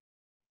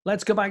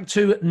Let's go back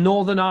to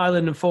Northern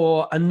Ireland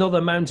for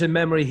another mountain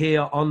memory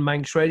here on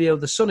Manx Radio.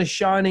 The sun is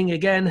shining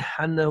again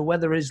and the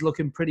weather is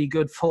looking pretty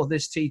good for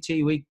this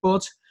TT week,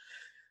 but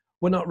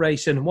we're not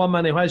racing. One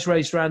man who has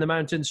raced around the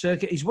mountain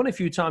circuit, he's won a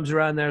few times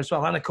around there as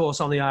well, and of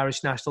course on the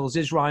Irish Nationals,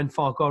 is Ryan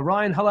Farquhar.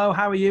 Ryan, hello,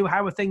 how are you?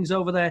 How are things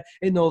over there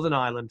in Northern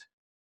Ireland?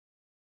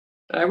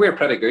 We're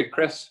pretty good,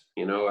 Chris.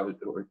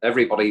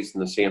 Everybody's in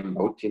the same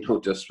boat,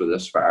 just with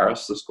this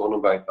virus that's going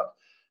about. But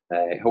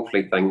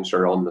hopefully things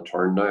are on the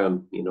turn now,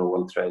 and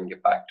we'll try and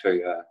get back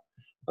to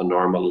a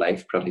normal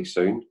life pretty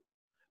soon.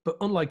 But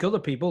unlike other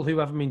people who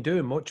haven't been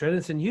doing much or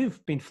anything,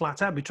 you've been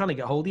flat out. Been trying to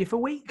get hold of you for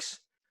weeks.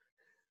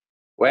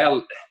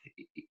 Well,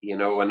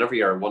 whenever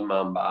you're a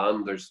one-man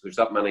band, there's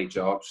that many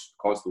jobs.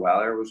 Because the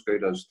weather was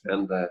good, I was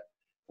trying to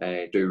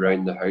do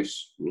around the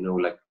house,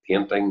 like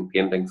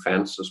painting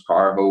fences,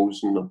 power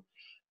hosing.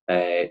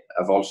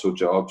 I've also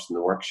jobs in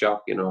the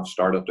workshop. I've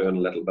started doing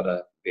a little bit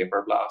of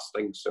vapor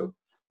blasting. So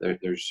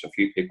there's a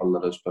few people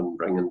that has been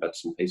bringing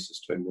bits and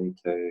pieces to me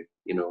to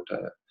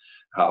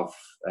have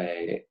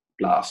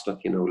blasted,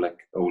 like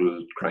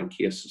old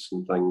crankcases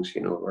and things,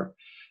 where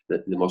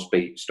they must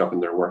be stuck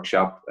in their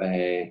workshop,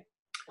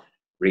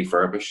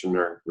 refurbishing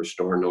or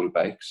restoring old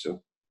bikes.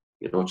 So,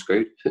 it's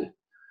good.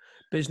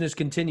 Business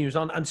continues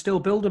on and still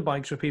building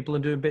bikes for people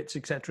and doing bits,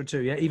 etc.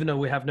 too, yeah? Even though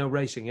we have no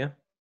racing, yeah?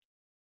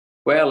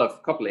 Well, I've a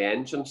couple of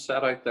engines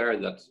set out there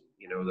that,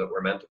 that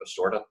were meant to be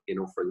sorted,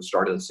 for the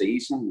start of the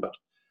season. But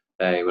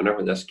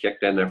whenever this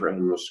kicked in,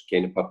 everything was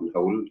kind of put on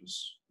hold.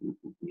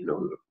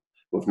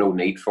 With no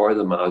need for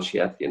them as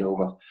yet,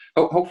 But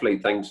hopefully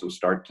things will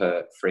start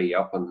to free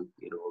up and,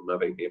 we'll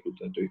maybe be able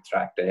to do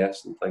track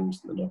days and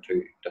things in the not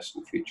too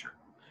distant future.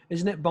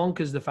 Isn't it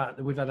bonkers the fact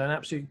that we've had an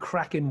absolute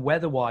cracking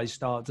weather-wise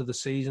start to the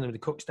season? I mean, the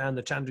Cookstown,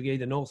 the Chandrigay,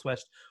 the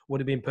Northwest would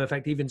have been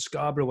perfect. Even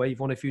Scarborough, where you've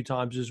won a few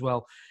times as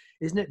well.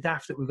 Isn't it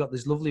daft that we've got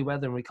this lovely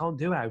weather and we can't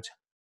do out?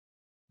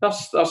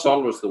 That's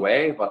always the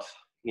way, but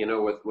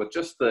with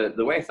just the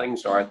way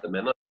things are at the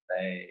minute,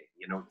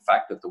 the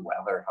fact that the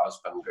weather has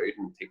been good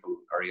and people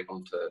are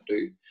able to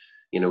do,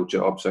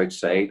 jobs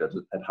outside,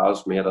 it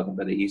has made it a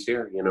bit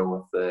easier.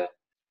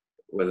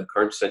 With the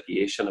current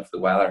situation, if the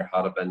weather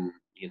had been,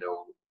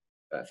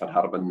 if it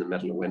had been in the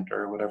middle of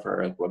winter or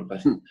whatever, it would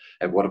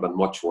have been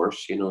much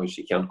worse. As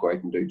you can't go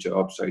out and do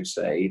jobs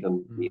outside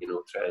and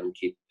try and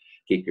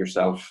keep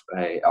yourself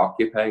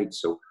occupied.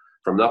 So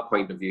from that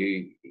point of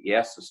view,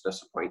 yes, it's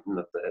disappointing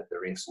that the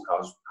racing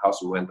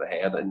hasn't went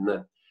ahead in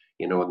the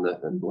in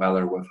the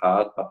weather we've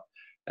had, but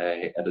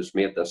it has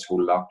made this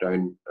whole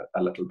lockdown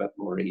a little bit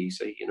more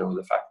easy.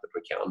 The fact that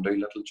we can do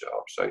little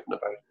jobs out and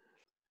about.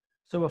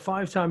 So a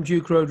 5-time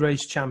Duke Road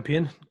Race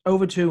champion,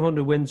 over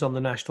 200 wins on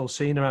the national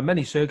scene around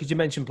many circuits. You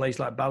mentioned places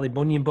like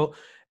Ballybunion, but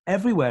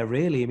everywhere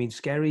really. I mean,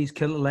 Skerries,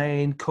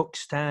 Killaloe,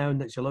 Cookstown,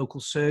 that's your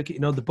local circuit.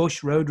 The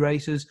Bush Road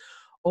races,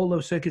 all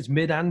those circuits,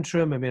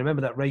 Mid-Antrim. I mean, I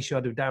remember that race you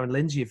had with Darren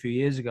Lindsay a few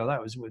years ago.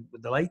 That was with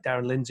the late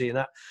Darren Lindsay, and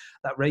that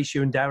race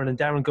you and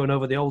Darren going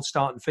over the old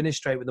start and finish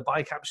straight with the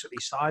bike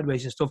absolutely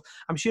sideways and stuff.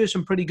 I'm sure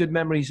some pretty good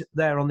memories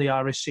there on the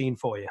Irish scene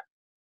for you.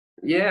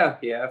 Yeah.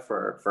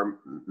 For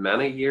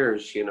many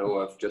years,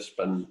 I've just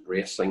been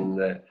racing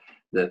the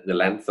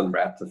length and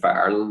breadth of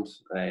Ireland,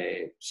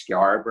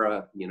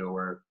 Scarborough,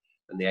 or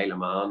in the Isle of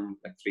Man,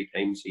 like 3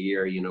 times a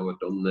year. I've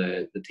done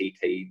the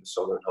TT, the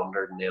Southern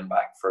 100, and then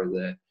back for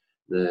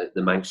the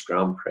Manx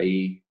Grand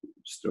Prix,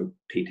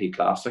 TT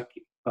Classic.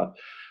 But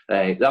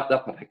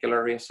that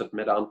particular race at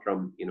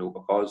Mid-Antrim,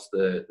 because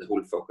the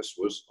whole focus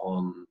was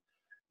on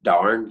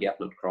Darren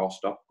getting it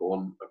crossed up,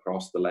 going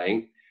across the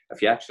line.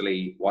 If you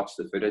actually watch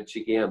the footage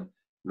again,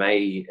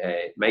 my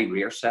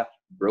rear set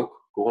broke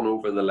going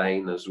over the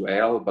line as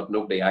well, but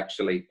nobody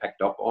actually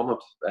picked up on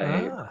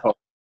it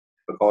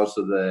because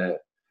of the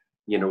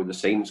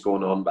scenes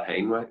going on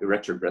behind me.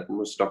 Richard Britton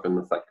was stuck in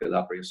the thick of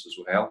that race as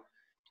well.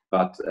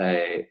 But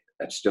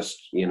it's just,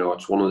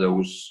 it's one of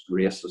those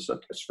races that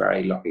it's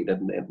very lucky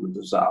didn't end in a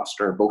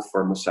disaster, both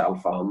for myself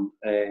and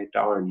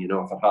Darren.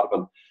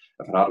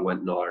 If it had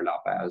went another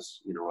lap,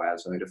 as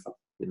out of it,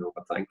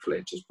 but thankfully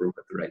it just broke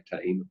at the right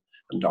time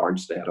and Darren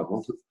stayed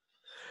on.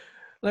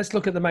 Let's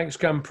look at the Manx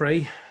Grand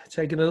Prix.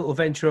 Taking a little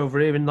venture over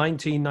here in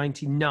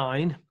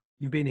 1999.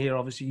 You've been here,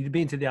 obviously. You've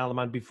been to the Isle of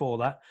Man before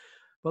that.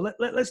 But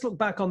let's look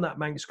back on that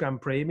Manx Grand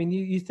Prix. I mean,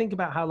 you think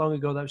about how long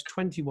ago that was.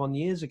 21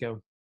 years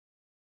ago.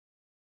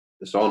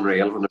 It's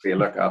unreal when you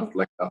look at it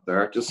like that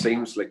there. It just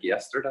seems like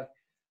yesterday.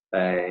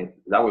 That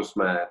was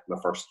my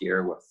first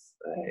year with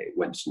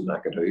Winston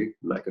McAdoo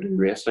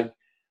Racing.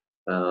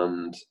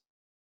 And,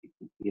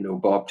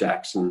 Bob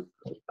Jackson,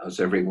 as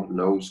everyone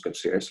knows, got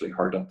seriously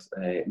hurt at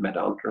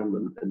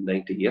Mid-Antrim in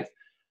 98.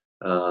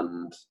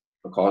 And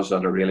because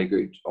of a really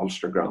good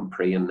Ulster Grand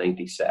Prix in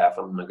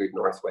 97, a good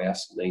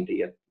Northwest in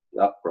 98,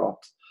 that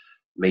brought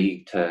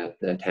me to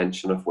the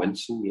attention of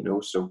Winston,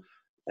 So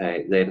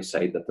they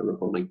decided that they were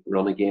going to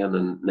run again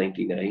in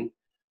 99,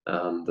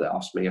 and they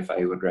asked me if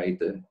I would ride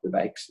the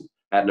bikes.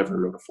 I had never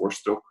rode a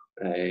 4-stroke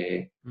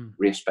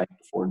race bike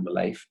before in my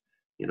life.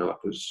 It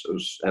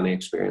was any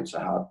experience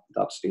I had at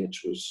that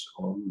stage was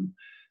on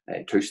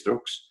 2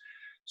 strokes.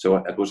 So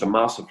it was a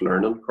massive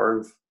learning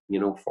curve,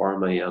 for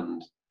me,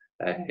 and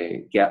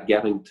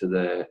getting to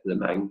the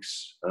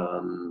Manx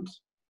and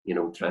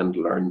trying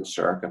to learn the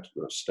circuit.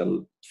 I was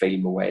still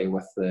feeling my way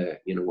with the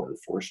with the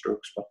 4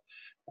 strokes, but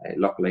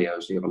luckily I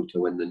was able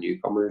to win the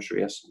newcomers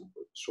race, and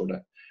sort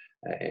of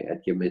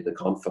it gave me the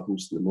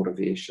confidence and the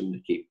motivation to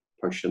keep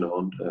pushing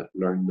on to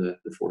learn the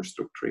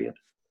 4-stroke trade.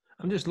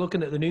 I'm just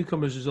looking at the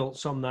newcomers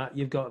results on that.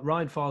 You've got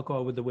Ryan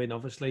Farquhar with the win,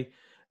 obviously,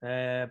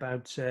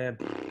 about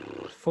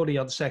 40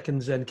 odd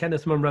seconds, and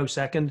Kenneth Munro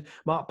second.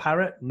 Mark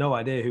Parrott, no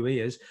idea who he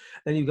is.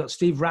 Then you've got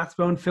Steve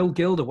Rathbone, Phil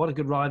Gilder, what a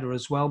good rider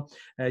as well.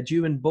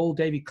 Dewin Bull,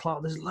 Davy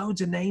Clark. There's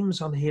loads of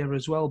names on here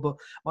as well, but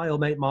my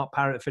old mate Mark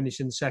Parrott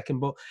finishing second.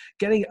 But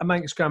getting a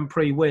Manx Grand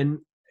Prix win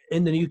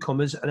in the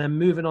newcomers and then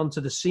moving on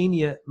to the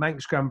senior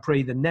Manx Grand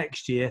Prix the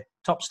next year,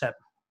 top step.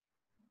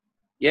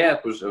 Yeah,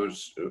 it was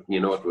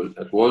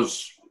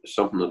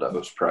something that I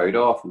was proud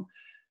of. And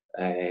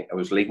I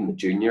was leading the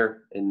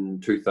junior in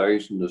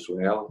 2000 as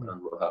well,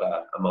 and we had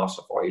a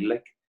massive oil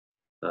leak.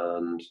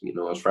 And,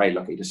 I was very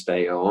lucky to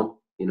stay on.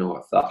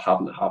 If that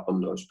hadn't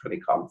happened, I was pretty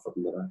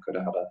confident that I could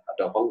have had a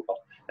double, but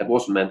it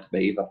wasn't meant to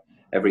be. But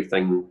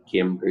everything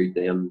came good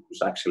then. It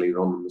was actually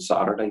running the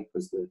Saturday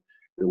because the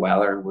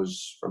weather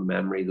was, from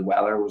memory, the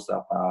weather was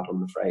that bad on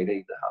the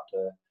Friday. They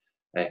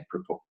had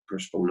to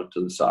postpone it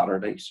to the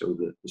Saturday, so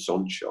the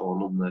sun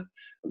shone on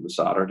the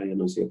Saturday,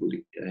 and I was able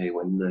to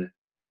win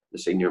the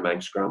senior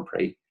Manx Grand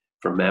Prix.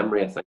 From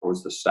memory, I think I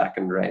was the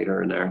second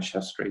rider in Irish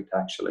history to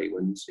actually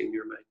win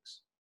senior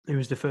Manx. Who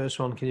was the first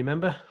one? Can you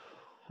remember?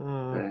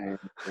 I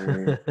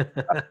remember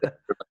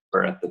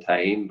at the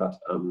time, but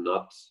I'm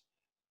not.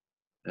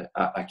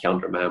 I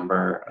can't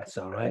remember. That's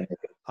all right.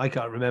 I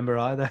can't remember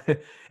either.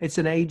 It's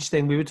an age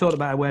thing. We were talking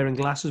about wearing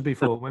glasses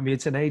before. Maybe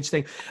it's an age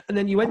thing. And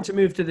then you went to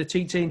move to the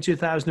TT in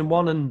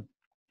 2001, and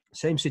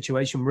same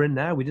situation we're in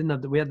now. We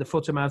had the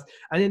foot and mouth,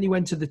 and then you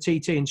went to the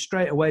TT, and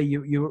straight away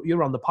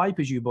you're on the pipe,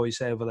 as you boys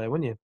say over there,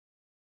 weren't you?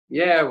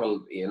 Yeah,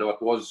 well,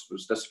 it was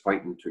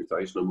disappointing in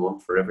 2001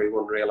 for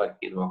everyone, really. I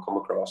come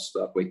across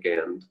that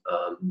weekend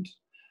and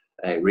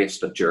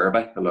raced at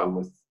Derby along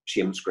with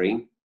Seamus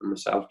Green and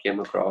myself came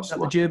across. At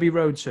the Derby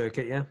Road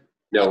circuit, yeah?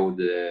 No,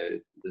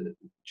 the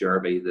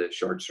Derby, the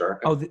short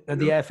circuit. Oh,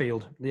 the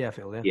airfield. The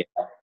airfield, yeah.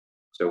 Yeah.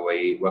 So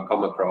we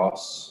come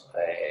across,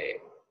 and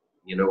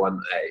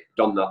I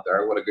done that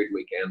there. What a good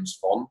weekend's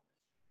fun.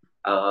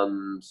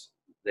 And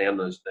then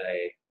as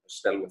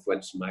still with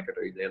Winston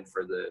McAdoo then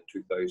for the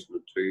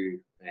 2002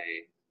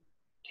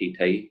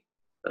 TT,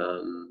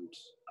 and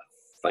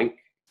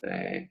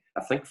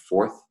I think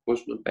fourth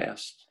was my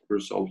best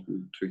result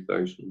in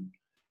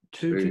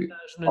 2002,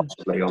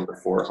 possibly on the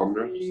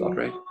 400. Is that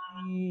right?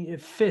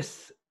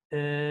 Fifth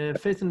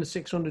in the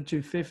 600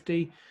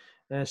 250,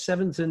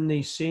 seventh in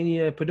the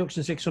senior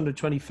production 600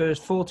 21st,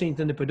 14th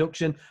in the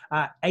production,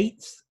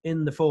 8th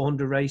in the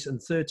 400 race, and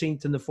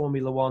 13th in the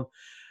Formula One.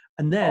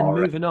 And then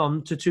moving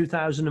on to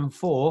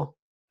 2004,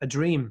 a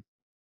dream.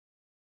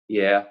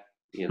 Yeah,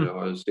 I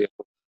was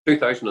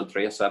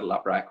 2003. I set a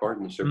lap record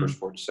in the Super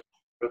Sport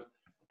 600,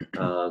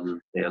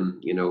 and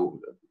then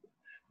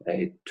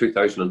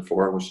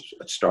 2004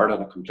 it started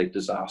a complete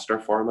disaster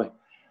for me.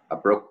 I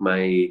broke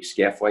my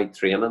scaffold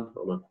training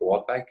on a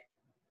quad bike,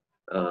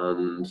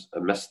 and I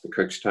missed the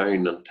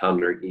Cookstown and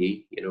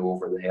Tandragee,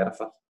 over the head of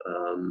it,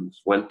 and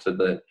went to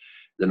the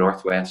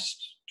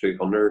Northwest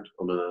 200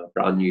 on a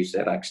brand new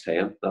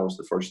ZX10. That was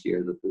the first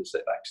year that the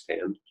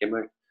ZX10 came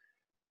out.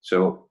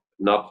 So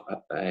not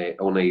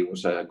only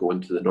was I going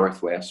to the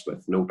Northwest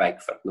with no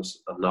bike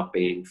fitness and not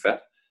being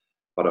fit,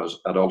 but I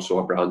had also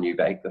a brand new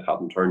bike that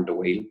hadn't turned the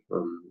wheel,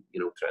 and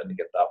trying to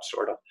get that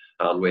sorted.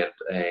 And we had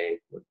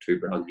 2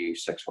 brand new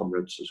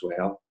 600s as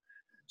well.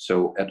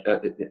 So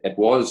it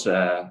was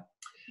a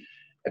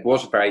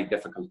very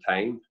difficult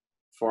time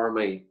for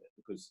me,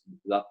 because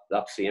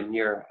that same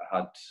year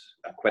I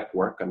quit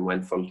work and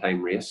went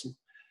full-time racing,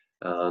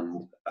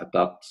 and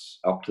up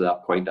to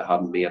that point I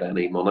hadn't made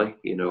any money,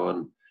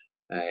 and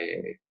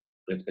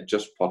it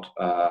just put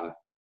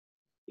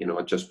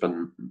I'd just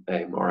been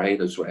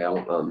married as well,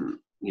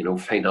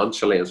 and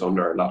financially I was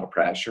under a lot of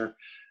pressure,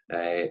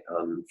 and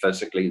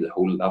physically that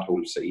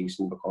whole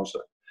season, because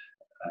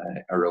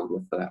I rode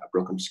with a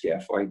broken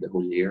scaphoid the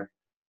whole year.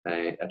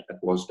 It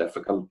was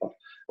difficult, but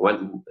I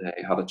went and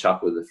had a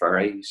chat with the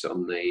Ferries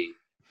on the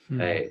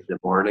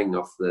morning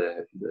of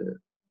the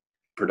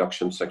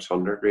production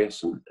 600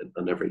 race, and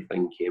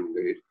everything came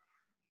good.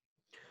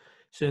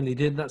 Certainly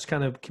did. That's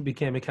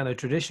became a kind of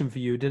tradition for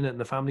you, didn't it, in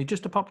the family,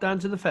 just to pop down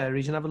to the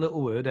Ferries and have a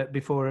little word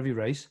before every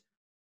race?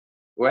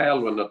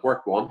 Well, when it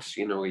worked once,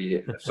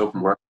 if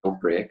something works, don't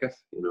break it,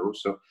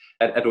 So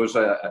that was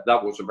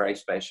a very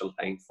special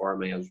time for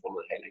me. It was one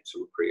of the highlights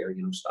of my career,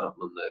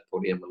 standing on the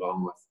podium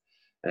along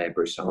with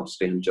Bruce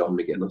Anstey and John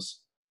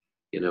McGuinness,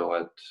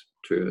 at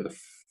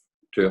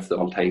two of the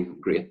all-time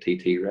great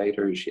TT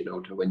riders,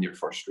 to win your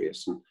first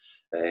race and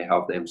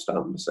have them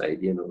stand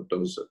beside you, it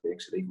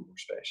makes it even more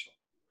special.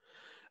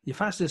 Your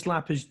fastest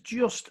lap is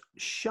just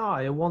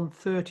shy of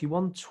 130,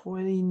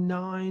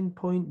 129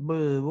 point.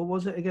 What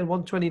was it again?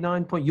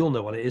 129 point. You'll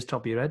know what it is,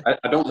 top of your head. I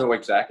don't know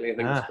exactly. I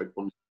think it's about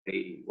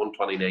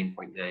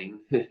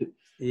 129.9.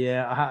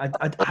 Yeah,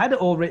 I had it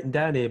all written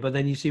down here, but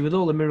then you see, with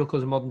all the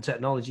miracles of modern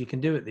technology, you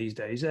can do it these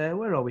days.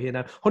 Where are we here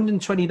now?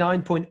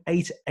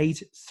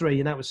 129.883,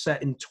 and that was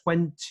set in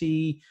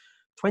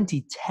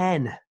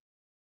 2010.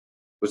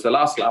 Was the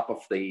last lap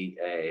of the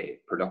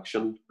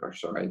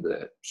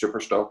the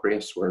Superstock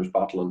race, where I was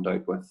battling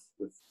out with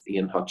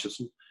Ian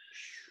Hutchison.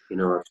 You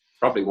know,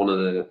 probably one of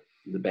the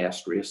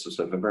best races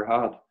I've ever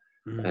had.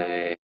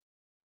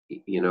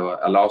 You know,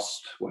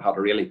 we had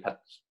a really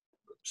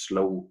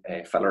slow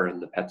filler in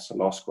the pits. I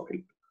lost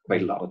quite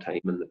a lot of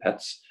time in the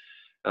pits.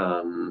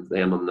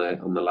 Then on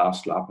the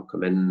last lap, I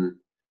come in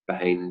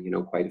behind, you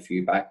know, quite a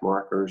few back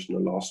markers, and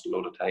I lost a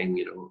lot of time,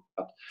 you know.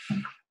 But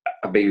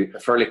I'd be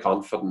fairly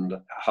confident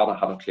that had I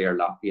had a clear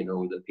lap, you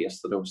know, the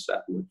pace that I was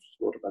setting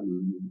would have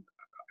been,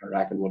 I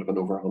reckon, would have been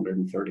over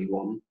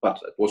 131.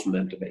 But it wasn't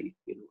meant to be.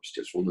 You know, it's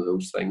just one of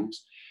those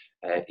things.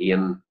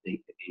 Ian,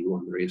 he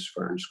won the race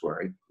fair and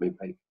square, maybe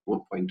by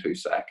 1.2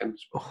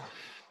 seconds.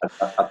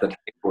 At the time,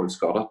 Paul's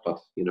got it, but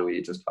you know,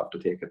 you just have to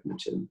take it in the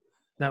chin.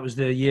 That was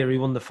the year he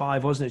won the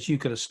 5, wasn't it? So you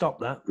could have stopped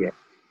that.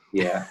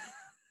 Yeah.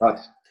 But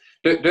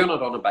doing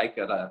it on a bike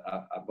that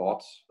I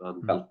bought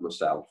and built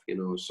myself, you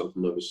know, is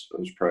something I was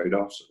proud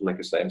of. Like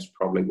I say, it's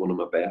probably one of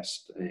my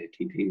best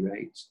TT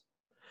rides.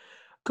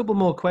 A couple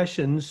more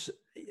questions.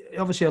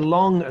 Obviously, a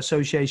long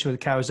association with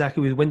Kawasaki,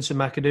 with Winston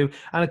McAdoo,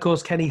 and of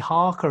course Kenny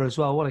Harker as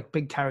well. What a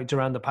big character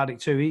around the paddock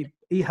too.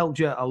 He helped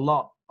you a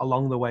lot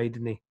along the way,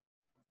 didn't he?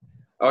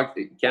 Oh,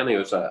 Kenny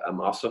was a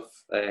massive,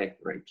 he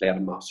played a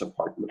massive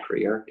part in my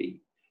career. He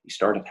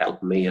started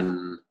helping me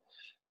in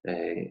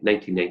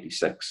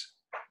 1996.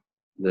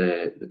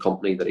 The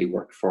company that he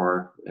worked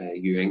for,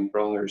 Ewing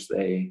Brothers,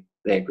 they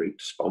agreed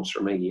to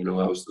sponsor me. You know,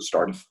 that was the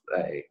start of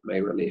my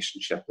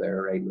relationship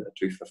there, riding a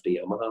 250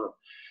 Yamaha.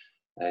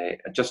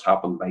 It just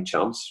happened by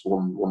chance.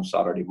 One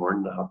Saturday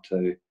morning, I had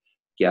to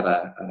get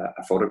a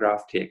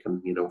photograph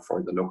taken, you know,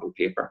 for the local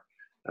paper,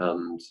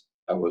 and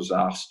I was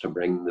asked to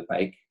bring the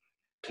bike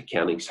to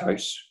Kenny's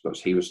house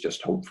because he was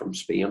just home from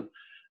Spain,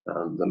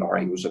 and the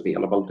lorry was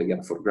available to get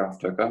a photograph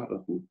took of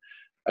it. And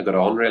I got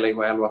on really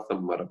well with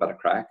him, with a bit of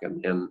crack,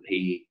 and then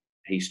he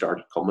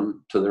started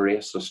coming to the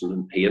races,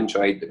 and he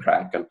enjoyed the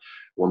crack. And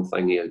one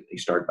thing, he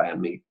started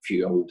buying me a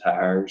few old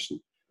tires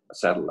and a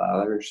set of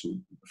lathers,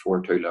 and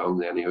before too long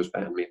then he was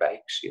buying me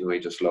bikes. You know, he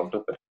just loved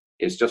it. But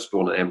he's just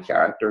one of them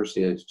characters.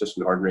 He's just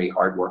an ordinary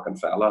hard-working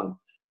fella,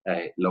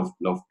 and loved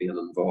being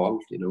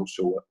involved, you know.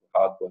 So we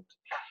had what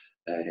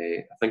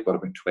I think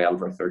about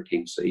 12 or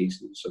 13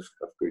 seasons of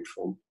good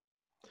fun.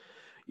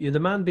 You're the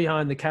man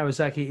behind the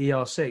Kawasaki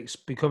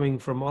ER6, becoming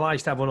from, well, I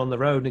used to have one on the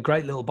road, and a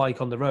great little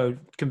bike on the road,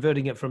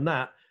 converting it from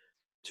that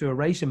to a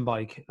racing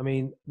bike. I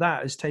mean,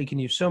 that has taken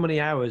you so many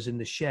hours in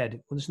the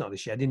shed. Well, it's not the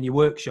shed, in your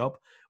workshop,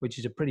 which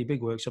is a pretty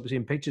big workshop. I've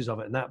seen pictures of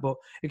it and that. But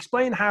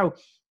explain how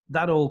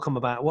that all come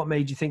about. What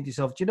made you think to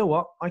yourself, do you know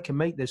what? I can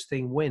make this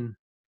thing win.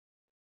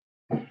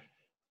 I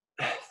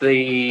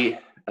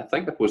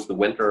think it was the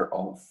winter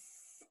of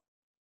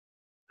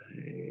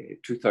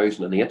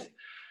 2008.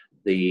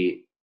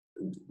 The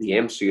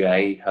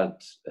MCI had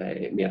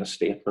made a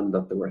statement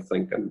that they were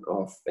thinking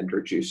of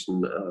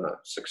introducing a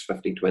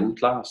 650 twin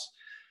class.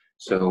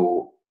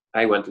 So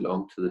I went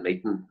along to the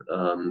meeting,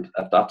 and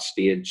at that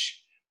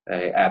stage,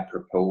 I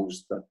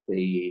proposed that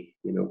I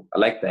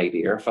liked the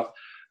idea of it,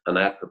 and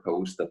I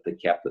proposed that they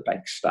kept the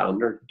bike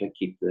standard to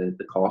keep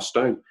the cost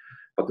down.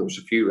 But there was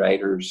a few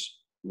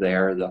riders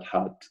there that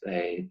had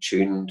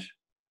tuned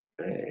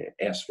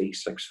SV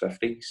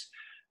 650s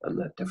and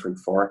the different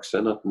forks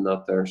in it and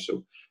that there.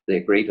 So they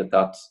agreed at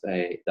that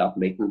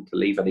meeting to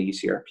leave it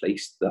easier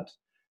placed, that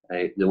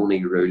the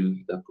only rule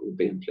that would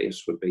be in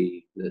place would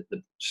be the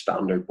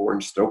standard bore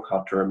and stroke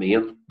had to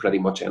remain. Pretty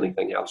much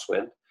anything else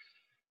went.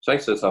 So I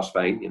said, that's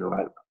fine. You know,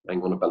 I'm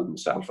going to build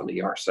myself an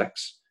ER6.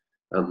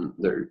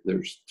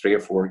 There's 3 or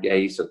 4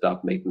 guys at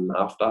that meeting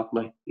laughed at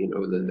me. You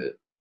know,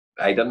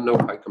 I didn't know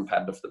how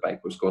competitive the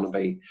bike was going to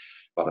be.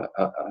 But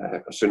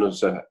as soon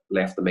as I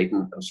left the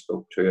meeting, I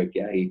spoke to a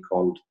guy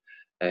called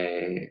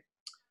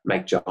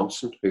Mike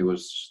Johnson, who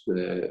was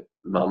the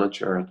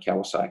manager at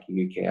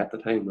Kawasaki UK at the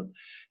time.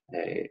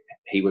 And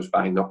he was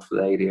buying up for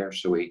the idea,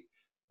 so he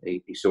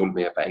sold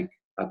me a bike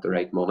at the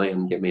right money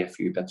and gave me a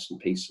few bits and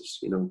pieces,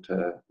 you know,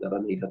 that I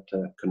needed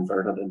to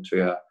convert it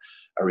into a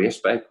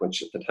race bike,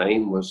 which at the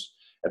time was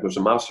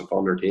a massive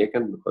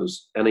undertaking,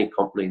 because any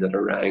company that I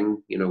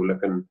rang, you know,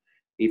 looking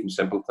even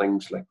simple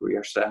things like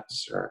rear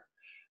sets or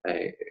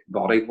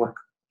body work,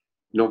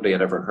 nobody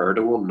had ever heard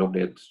of one.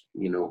 Nobody had,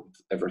 you know,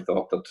 ever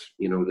thought that,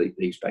 you know,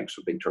 these bikes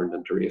would be turned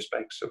into race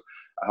bikes. So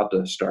I had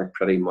to start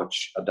pretty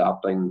much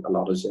adapting a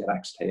lot of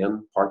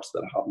ZX10 parts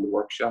that I had in the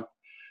workshop,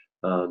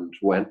 and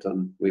went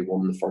and we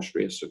won the first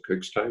race at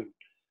Cookstown,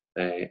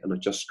 and it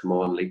just come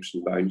on leaps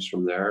and bounds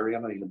from there,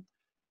 really. And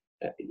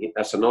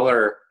it's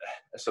another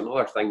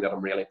thing that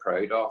I'm really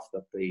proud of,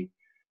 that the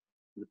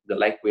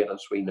lightweight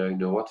as we now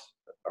know it,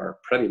 are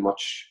pretty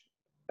much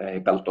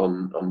built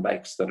on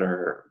bikes that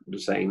are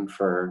designed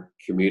for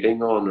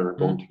commuting on or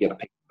going to get a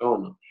pick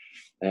on.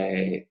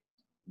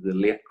 The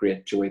late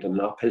great Joey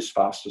Dunlop, his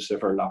fastest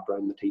ever lap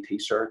around the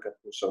TT circuit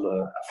was on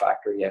a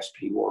factory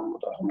SP1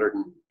 with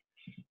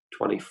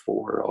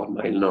 124 odd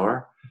mile an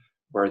hour,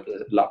 where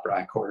the lap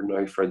record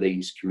now for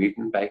these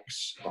commuting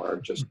bikes are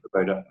just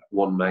about a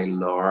 1 mile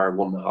an hour,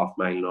 1.5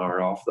 mile an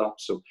hour off that.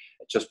 So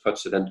it just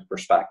puts it into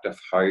perspective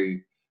how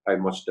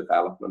much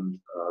development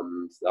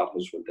that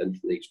has went into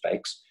these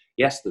bikes.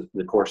 Yes,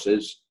 the course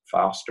is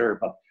faster,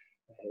 but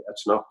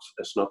it's not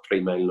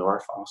 3 mile an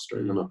hour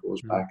faster than it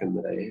was back in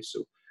the day.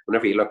 So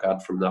whenever you look at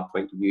it from that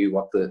point of view,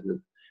 what the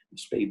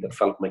speed that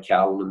Philip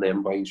McCallan and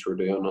them boys were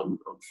doing on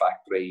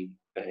factory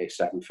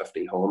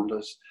 750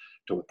 Hondas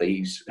to with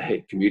these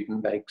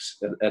commuting bikes,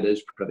 it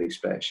is pretty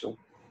special.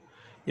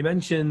 You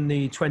mentioned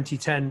the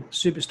 2010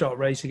 Superstock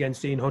race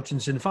against Ian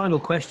Hutchinson. The final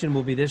question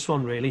will be this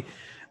one, really.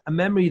 A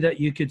memory that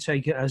you could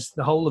take as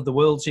the whole of the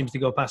world seems to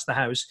go past the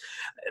house.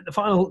 The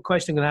final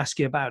question I'm going to ask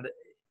you about,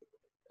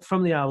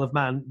 from the Isle of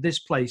Man, this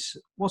place,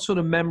 what sort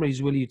of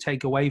memories will you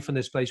take away from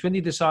this place when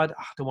you decide,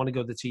 I don't want to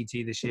go to the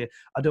TT this year,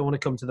 I don't want to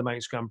come to the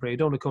Manx Grand Prix, I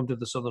don't want to come to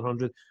the Southern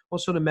 100?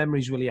 What sort of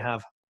memories will you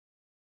have?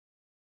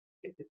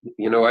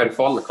 Out of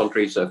all the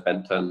countries I've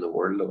been to in the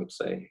world, I would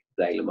say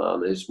the Isle of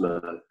Man is my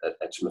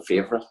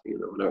favourite.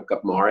 When I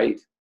got married,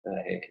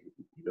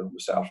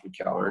 myself and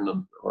Karen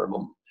and our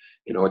mum,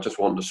 I just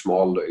wanted a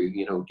small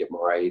loo, get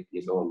married,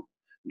 and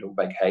no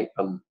big hype,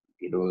 and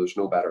there's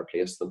no better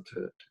place than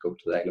to go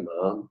to the Isle of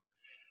Man.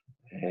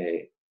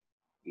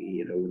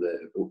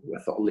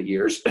 With all the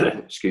years,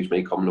 excuse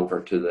me, coming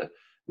over to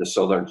the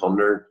Southern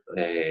 100,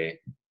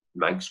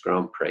 Manx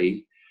Grand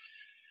Prix,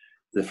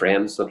 the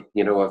friends that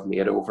I've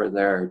made over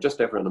there,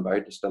 just everyone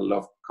about, I still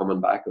love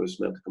coming back. I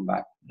was meant to come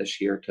back this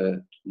year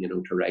to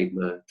ride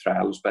my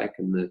trials bike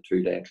in the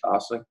 2-day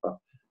classic, but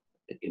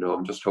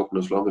I'm just hoping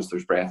as long as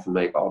there's breath in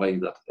my body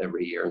that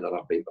every year that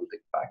I'll be able to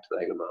get back to the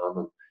Isle of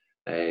Man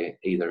and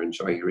either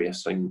enjoy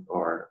racing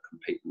or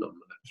competing on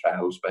the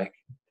trials bike.